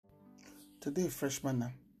Today, fresh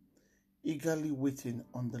manna, eagerly waiting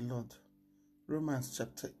on the Lord. Romans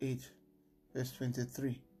chapter 8, verse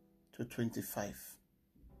 23 to 25.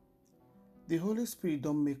 The Holy Spirit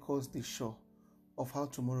don't make us the sure of how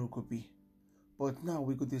tomorrow could be. But now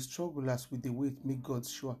we go to struggle as with the wait make God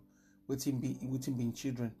sure waiting being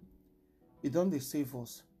children. It don't they save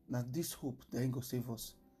us. Now this hope they ain't go save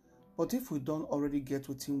us. But if we don't already get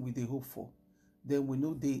what we they hope for, then we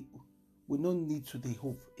don't need to they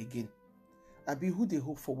hope again. I be who they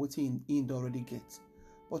hope for waiting in already get.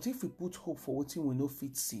 But if we put hope for waiting we no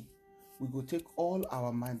fit see, we go take all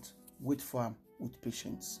our mind, wait for him with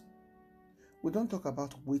patience. We don't talk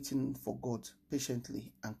about waiting for God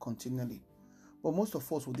patiently and continually. But most of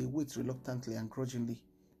us will they wait reluctantly and grudgingly.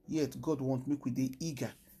 Yet God wants make we they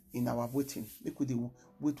eager in our waiting. Make we they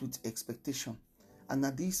wait with expectation. And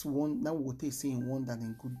at this one, now we'll take saying wonder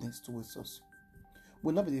and goodness towards us.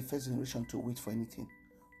 We'll not be the first generation to wait for anything.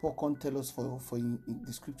 Paul can't tell us for in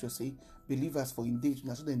the scripture say, believers for indeed,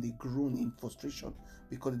 so then they groan in frustration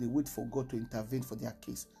because they wait for God to intervene for their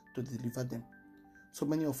case, to deliver them. So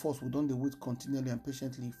many of us, we don't wait continually and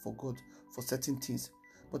patiently for God for certain things.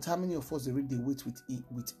 But how many of us they really wait with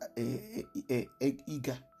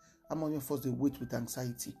eager? How many of us they wait with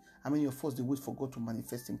anxiety? How many of us they wait for God to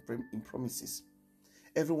manifest in promises?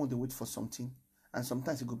 Everyone they wait for something, and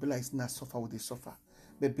sometimes it could be like it's not suffer what they suffer.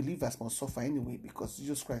 But believers must suffer anyway, because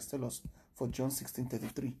Jesus Christ tells us for John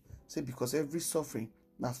 16:33, say because every suffering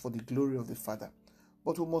now for the glory of the Father.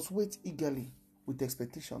 But we must wait eagerly with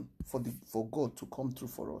expectation for God to come through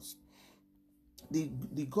for us. The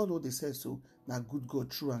God what they say so now good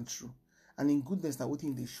God, true and true. And in goodness now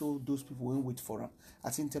waiting they show those people who wait for him.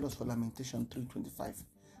 As he tell us for Lamentation 3:25.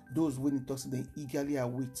 Those when he talks they eagerly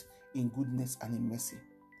await in goodness and in mercy.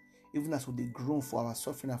 Even as we groan for our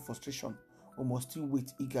suffering and frustration, we must still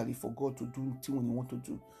wait eagerly for God to do things when he want to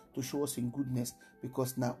do, to show us in goodness,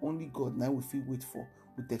 because now only God now we feel wait for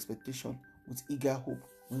with expectation, with eager hope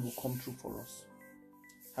when he will come true for us.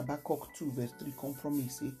 Habakkuk 2 verse 3 come from me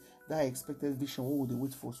say that expected vision what would they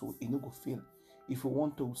wait for so it no go fail. If we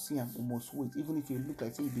want to see him, we must wait. Even if it look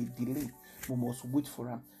like say they delay, we must wait for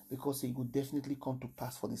him because he will definitely come to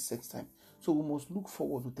pass for the set time. So we must look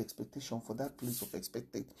forward with expectation for that place of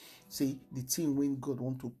expected. Say the thing when God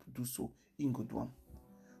want to do so in good one.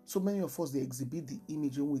 So many of us they exhibit the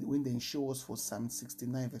image when they show us for Psalm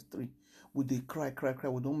 69 verse 3. We they cry.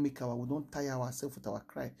 We don't tire ourselves with our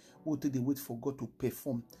cry. We they wait for God to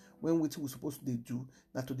perform. When we're supposed to do,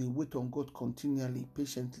 that they wait on God continually,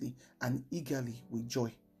 patiently, and eagerly with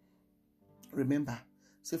joy. Remember,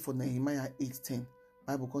 say for Nehemiah 8:10,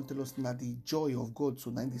 Bible can tell us that the joy of God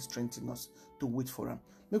so now they strengthen us to wait for him.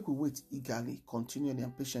 Make we wait eagerly, continually,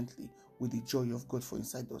 and patiently with the joy of God for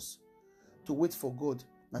inside us. To wait for God,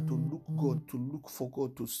 not to look for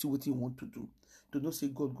God to see what he want to do. To not say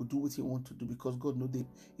God go do what he want to do because God know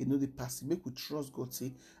the past. Make we trust God.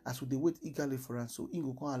 Say as we wait eagerly for us, so he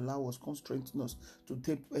will allow us, can strengthen us to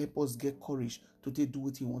help us get courage to do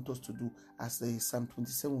what he want us to do. As the Psalm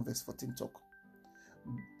 27 verse 14 talk.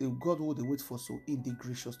 The God will they wait for so in the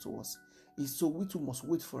gracious to us. Is so we too must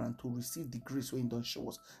wait for him to receive the grace when he don't show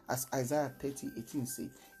us. As Isaiah 30:18 say,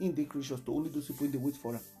 in the gracious to only those people in the wait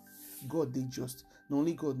for him. God they just not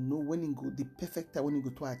only God know when he go the perfect time when he go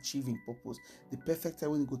to achieving purpose, the perfect time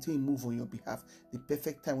when he go to move on your behalf, the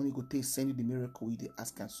perfect time when he go to send you the miracle we they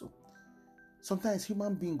ask and so. Sometimes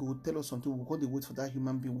human being will tell us something, we're going to wait for that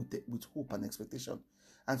human being with hope and expectation.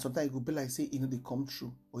 And sometimes it will be like say, they come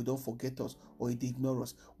true, or they don't forget us, or they ignore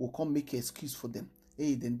us. We'll come make an excuse for them.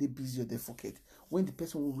 Hey, then they busy or they forget. When the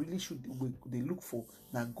person who really should they look for,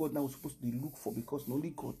 now God now is supposed to look for, because not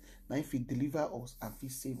only God, now if he deliver us and if he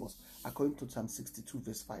save us, according to Psalm 62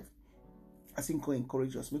 verse 5. I think God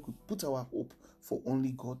encourage us, make we put our hope for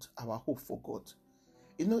only God, our hope for God.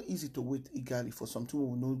 It's not easy to wait eagerly for something we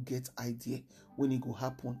will not get idea when it will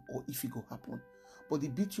happen or if it will happen. But the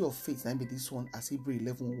beauty of faith, and this one, as Hebrew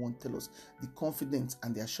 11:1 tell us, the confidence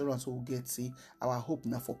and the assurance we will get, say, our hope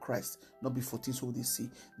now for Christ, not before things what they see.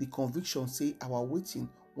 The conviction, say, our waiting,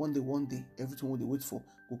 one day, everything what they wait for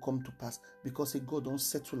will come to pass, because say, God don't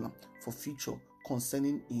settle them for future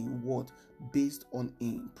concerning a word based on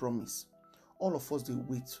a promise. All of us they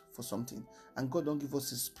wait for something, and God don't give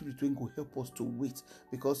us His Spirit when go help us to wait,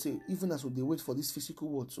 because say, even as they wait for this physical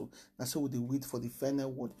word, so that's how they wait for the final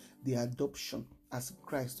word, the adoption as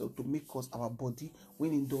Christ, so to make us our body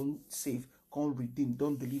when He don't save, can't redeem,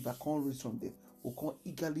 don't deliver, can't raise from death. We can't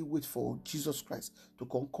eagerly wait for Jesus Christ to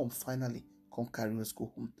come finally, come carry us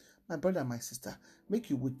go home. My brother and my sister,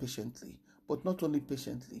 make you wait patiently. But not only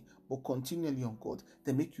patiently, but continually on God.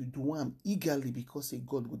 They make you do one eagerly, because say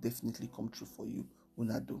God will definitely come true for you.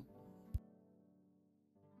 Una do.